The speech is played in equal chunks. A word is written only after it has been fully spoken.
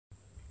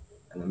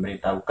dan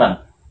memberitahukan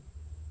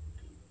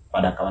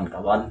pada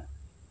kawan-kawan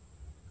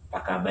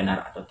apakah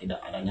benar atau tidak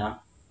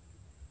adanya.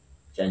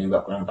 Saya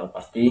juga kurang tahu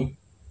pasti.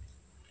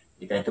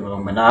 Jika itu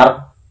memang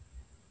benar,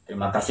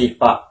 terima kasih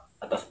Pak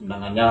atas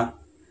undangannya.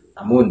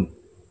 Namun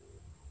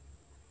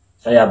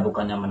saya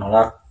bukannya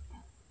menolak,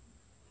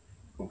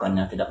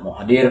 bukannya tidak mau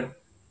hadir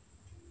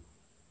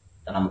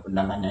dalam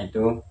undangannya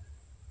itu,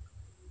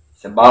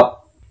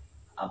 sebab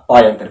apa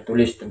yang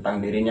tertulis tentang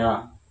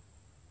dirinya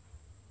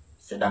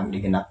sedang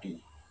digenapi.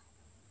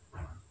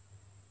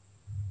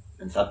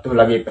 Dan satu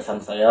lagi pesan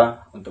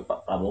saya untuk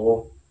Pak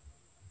Prabowo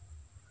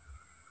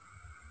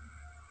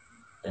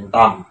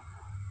tentang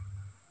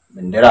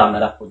bendera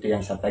merah putih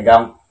yang saya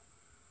pegang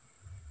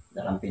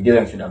dalam video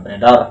yang sudah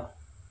beredar,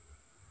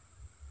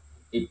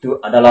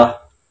 itu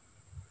adalah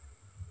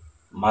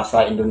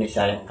masa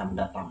Indonesia yang akan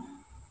datang.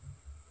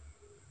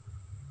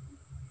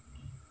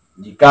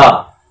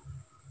 Jika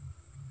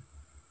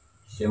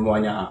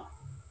semuanya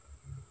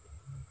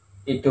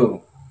itu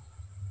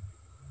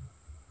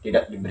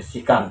tidak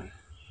dibersihkan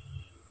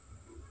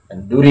dan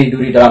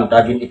duri-duri dalam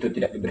daging itu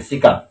tidak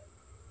dibersihkan,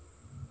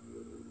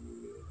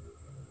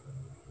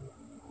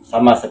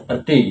 sama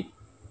seperti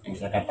yang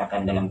saya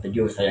katakan dalam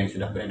video saya yang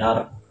sudah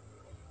beredar,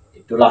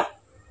 itulah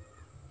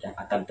yang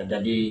akan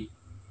terjadi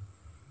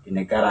di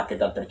negara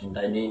kita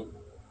tercinta ini,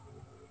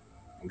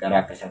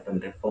 negara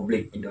kesatuan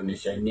Republik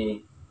Indonesia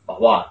ini,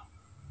 bahwa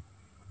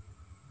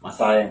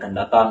masa yang akan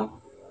datang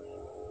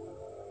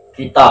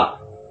kita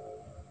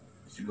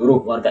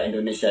seluruh warga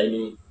Indonesia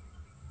ini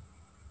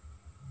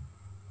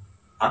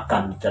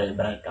akan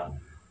dicerai-beraikan.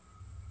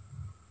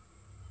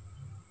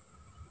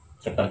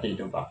 Seperti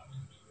itu, Pak.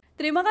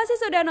 Terima kasih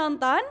sudah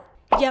nonton.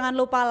 Jangan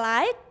lupa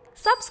like,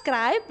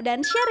 subscribe,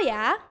 dan share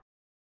ya.